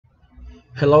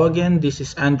Hello again, this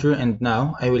is Andrew and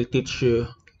now I will teach you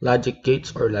logic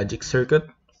gates or logic circuit.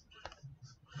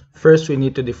 First, we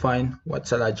need to define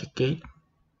what's a logic gate.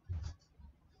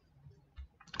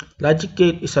 Logic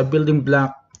gate is a building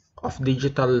block of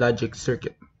digital logic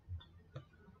circuit,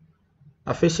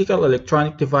 a physical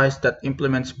electronic device that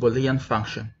implements Boolean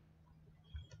function.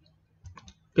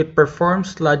 It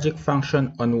performs logic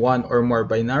function on one or more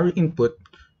binary input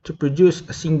to produce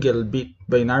a single bit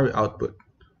binary output.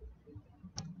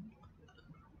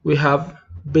 We have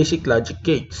basic logic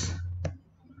gates: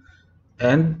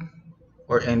 AND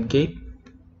or AND gate,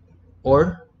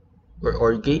 OR or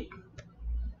OR gate,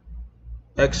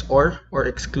 XOR or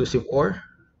exclusive OR,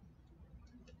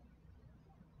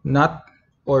 NOT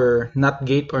or NOT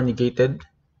gate or negated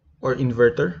or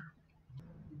inverter,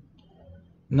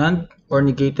 NAND or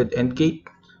negated AND gate,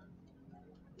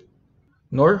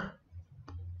 NOR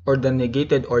or the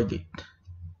negated OR gate.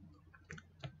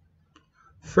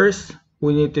 First,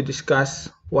 we need to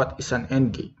discuss what is an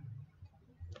AND gate.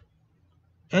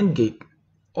 AND gate,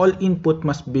 all input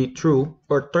must be true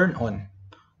or turn on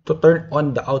to turn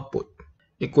on the output.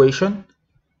 Equation: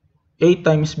 A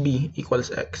times B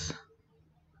equals X.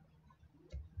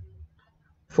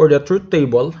 For the truth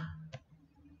table,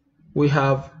 we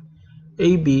have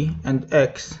A, B, and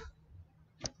X.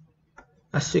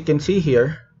 As you can see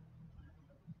here,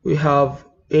 we have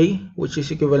A, which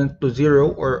is equivalent to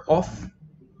 0 or off,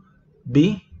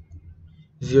 B,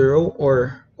 0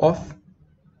 or off,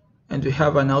 and we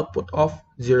have an output of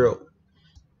 0.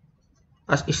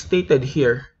 As is stated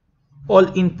here, all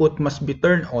input must be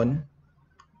turned on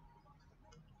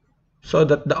so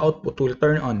that the output will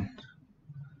turn on.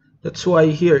 That's why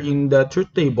here in the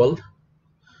truth table,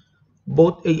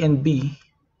 both A and B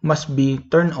must be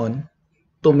turned on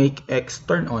to make X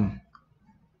turn on.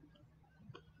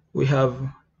 We have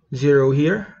 0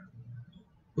 here,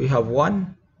 we have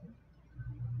 1,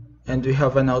 and we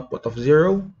have an output of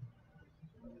 0.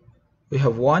 We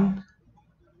have 1,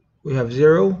 we have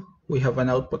 0, we have an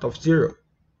output of 0.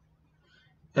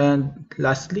 And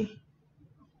lastly,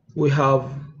 we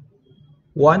have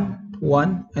 1,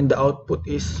 1, and the output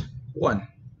is 1.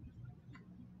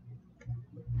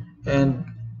 And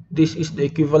this is the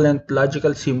equivalent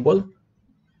logical symbol,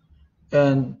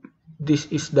 and this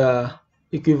is the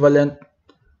equivalent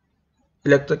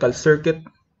electrical circuit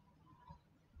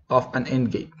of an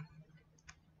AND gate.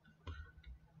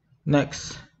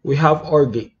 Next, we have OR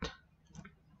gate.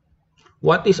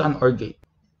 What is an OR gate?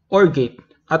 OR gate,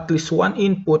 at least one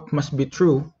input must be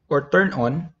true or turn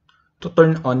on to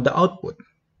turn on the output.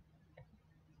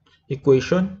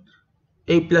 Equation: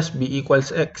 A plus B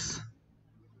equals X.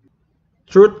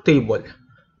 Truth table.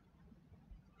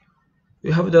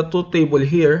 We have the truth table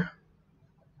here.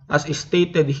 As is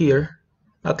stated here,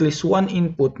 at least one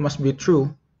input must be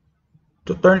true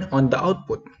to turn on the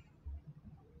output.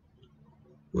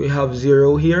 We have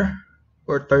 0 here,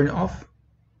 or turn off,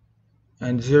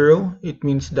 and 0, it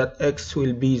means that X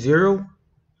will be 0.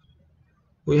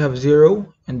 We have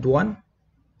 0 and 1,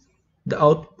 the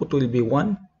output will be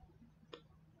 1.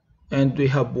 And we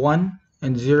have 1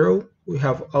 and 0, we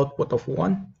have output of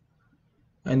 1.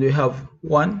 And we have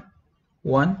 1,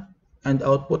 1, and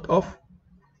output of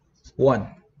 1.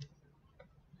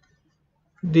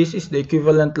 This is the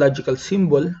equivalent logical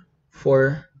symbol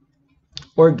for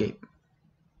OR gate.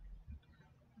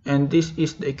 And this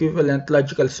is the equivalent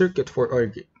logical circuit for OR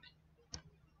gate.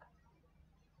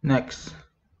 Next,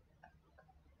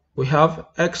 we have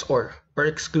XOR or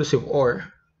exclusive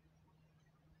OR.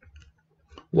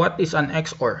 What is an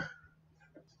XOR?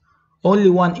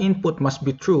 Only one input must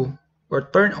be true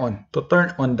or turn on to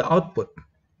turn on the output.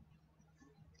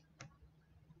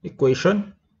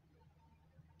 Equation: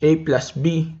 A plus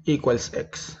B equals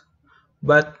X.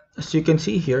 But as you can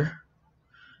see here,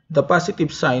 the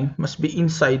positive sign must be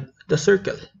inside the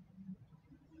circle.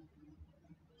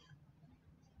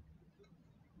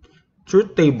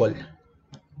 Truth table.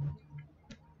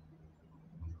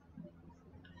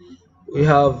 We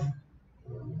have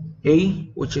A,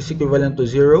 which is equivalent to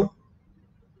 0,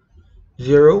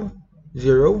 0,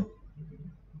 0,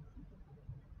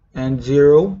 and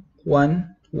 0,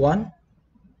 1, 1,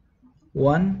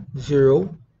 1,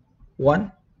 0,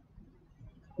 1,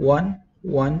 1,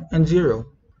 1, and 0.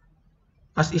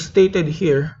 As is stated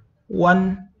here,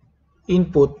 one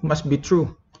input must be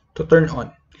true to turn on.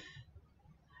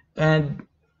 And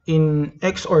in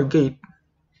XOR gate,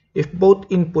 if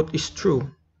both input is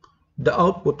true, the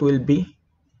output will be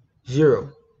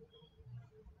 0.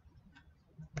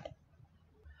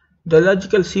 The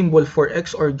logical symbol for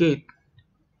XOR gate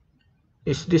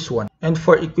is this one. And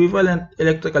for equivalent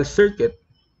electrical circuit,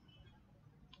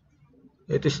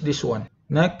 it is this one.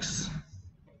 Next,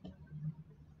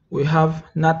 we have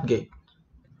NOT gate.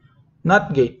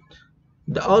 NOT gate.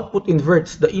 The output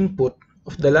inverts the input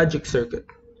of the logic circuit.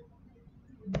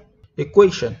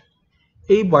 Equation.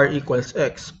 A bar equals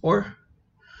X, or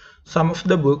some of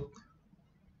the book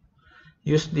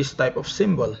use this type of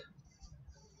symbol.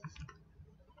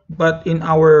 But in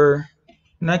our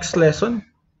next lesson,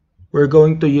 we're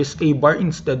going to use A bar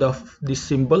instead of this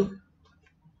symbol.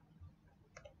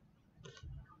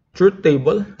 Truth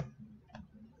table.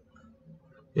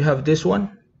 You have this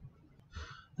one.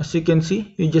 As you can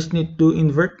see, you just need to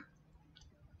invert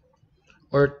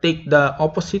or take the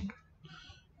opposite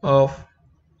of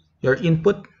your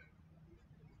input.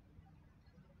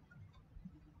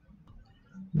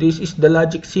 This is the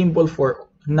logic symbol for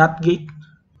NOT gate,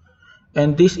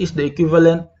 and this is the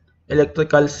equivalent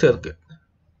electrical circuit.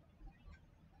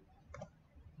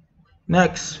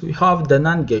 Next, we have the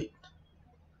NAND gate.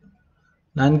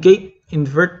 NAND gate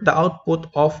invert the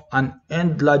output of an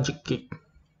AND logic gate.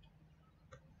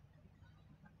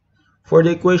 For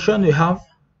the equation, we have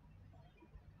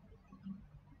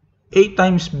A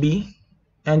times B,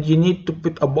 and you need to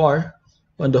put a bar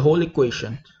on the whole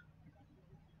equation.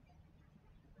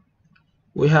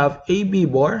 We have AB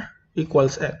bar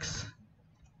equals X.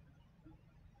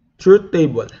 Truth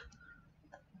table.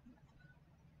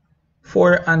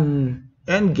 For an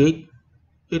AND gate,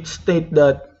 it states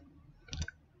that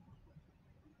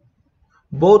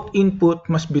both input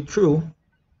must be true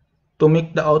to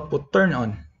make the output turn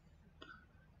on.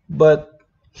 But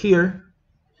here,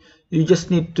 you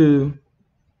just need to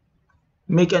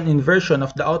make an inversion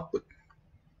of the output.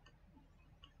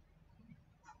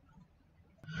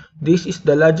 This is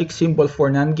the logic symbol for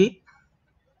NAND gate,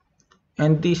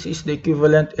 and this is the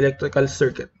equivalent electrical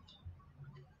circuit.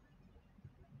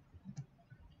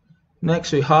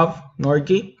 Next, we have NOR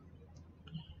gate.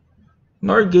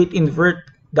 NOR gate invert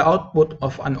the output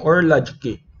of an OR logic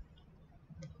gate.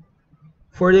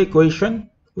 For the equation,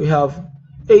 we have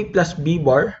A plus B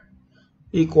bar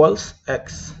equals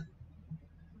X.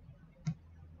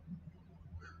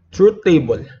 Truth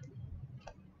table.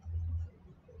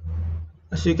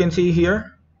 As you can see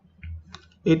here,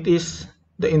 it is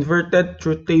the inverted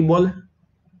truth table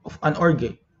of an OR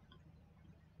gate.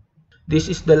 This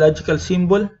is the logical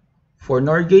symbol for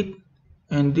NOR gate,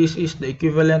 and this is the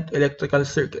equivalent electrical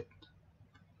circuit.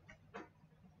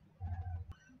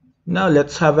 Now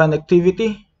let's have an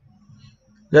activity.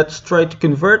 Let's try to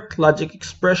convert logic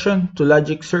expression to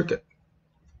logic circuit.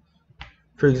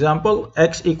 For example,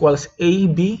 X equals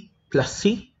AB plus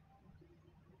C.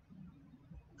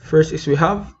 First is we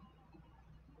have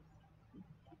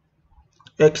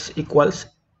X equals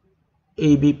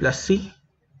AB plus C.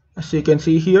 As you can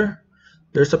see here,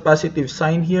 there's a positive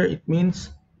sign here. It means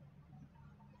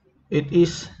it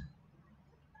is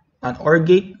an OR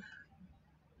gate,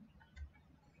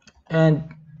 and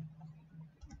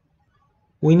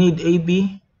we need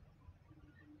AB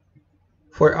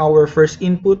for our first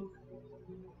input,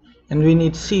 and we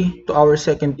need C to our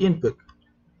second input.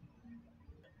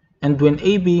 And when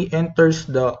AB enters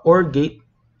the OR gate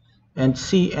and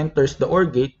C enters the OR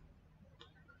gate,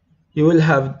 you will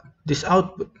have this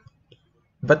output.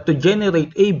 But to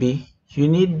generate AB, you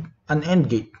need an AND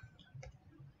gate.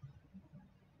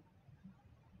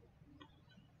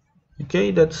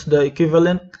 Okay, that's the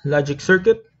equivalent logic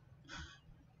circuit.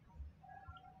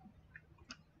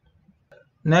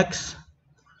 Next,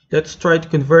 let's try to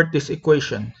convert this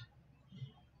equation.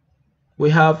 We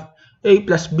have A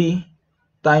plus B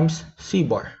times C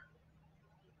bar.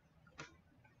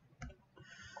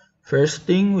 First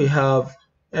thing, we have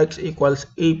X equals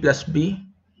A plus B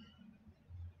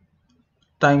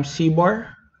times C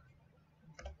bar.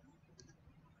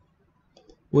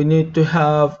 We need to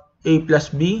have A plus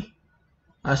B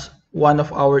as one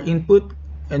of our input,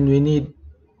 and we need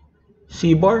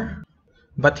C bar.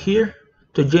 But here,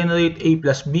 to generate A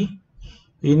plus B,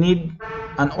 you need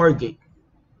an OR gate.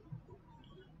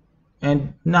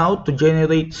 And now, to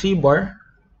generate C bar,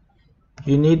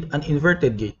 you need an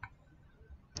inverted gate.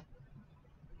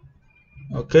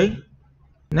 Okay.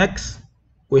 Next,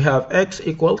 we have X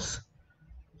equals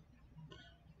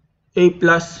A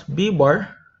plus B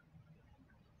bar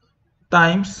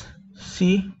times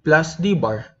C plus D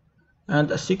bar.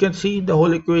 And as you can see, the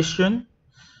whole equation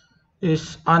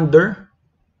is under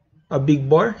a big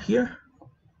bar here.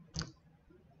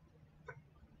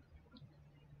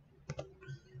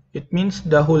 It means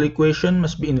the whole equation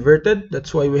must be inverted.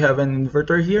 That's why we have an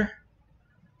inverter here.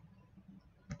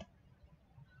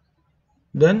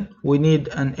 Then we need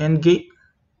an AND gate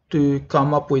to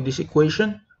come up with this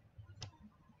equation.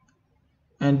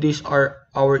 And these are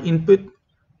our input,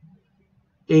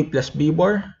 A plus B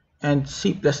bar and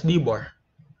C plus D bar.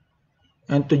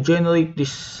 And to generate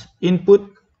this input,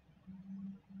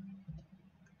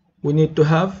 we need to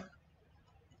have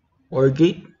OR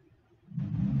gate.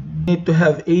 We need to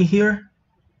have A here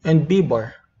and B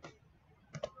bar.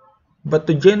 But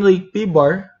to generate B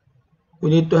bar, we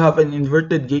need to have an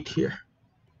inverted gate here.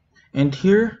 And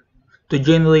here, to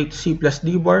generate C plus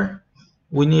D bar,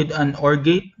 we need an OR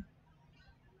gate,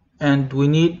 and we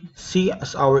need C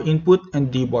as our input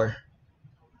and D bar.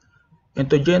 And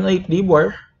to generate D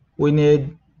bar, we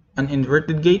need an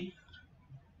inverted gate,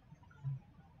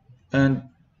 and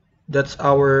that's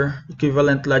our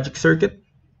equivalent logic circuit.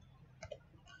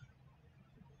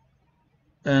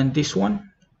 And this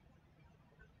one.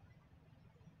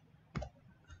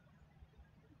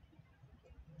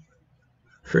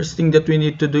 First thing that we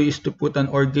need to do is to put an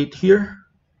OR gate here.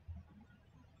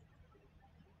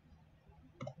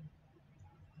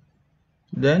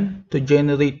 Then, to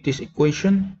generate this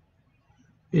equation,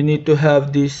 you need to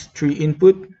have these three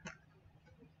input.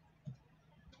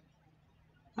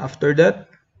 After that,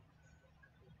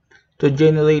 to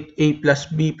generate A plus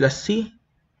B plus C,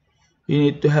 you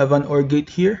need to have an OR gate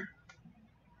here.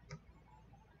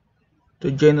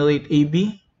 To generate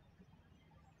AB,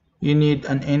 you need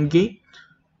an AND gate.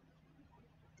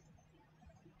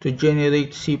 To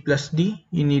generate C plus D,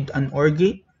 you need an OR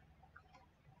gate.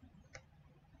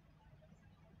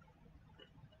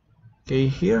 Okay,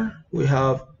 here we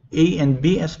have A and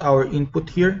B as our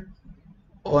input here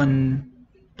on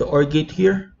the OR gate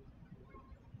here.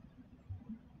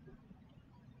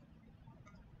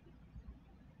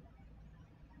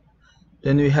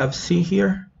 Then we have C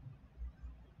here.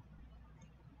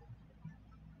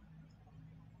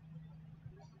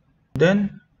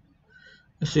 Then,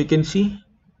 as you can see,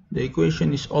 the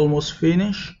equation is almost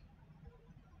finished.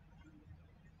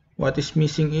 What is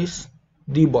missing is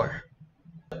D bar.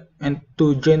 And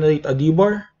to generate a D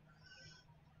bar,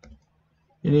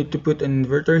 you need to put an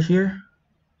inverter here.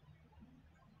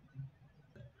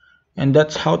 And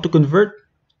that's how to convert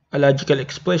a logical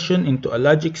expression into a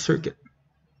logic circuit.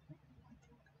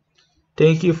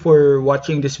 Thank you for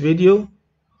watching this video.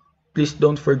 Please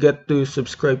don't forget to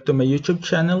subscribe to my YouTube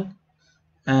channel,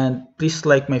 and please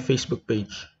like my Facebook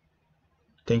page.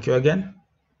 Thank you again.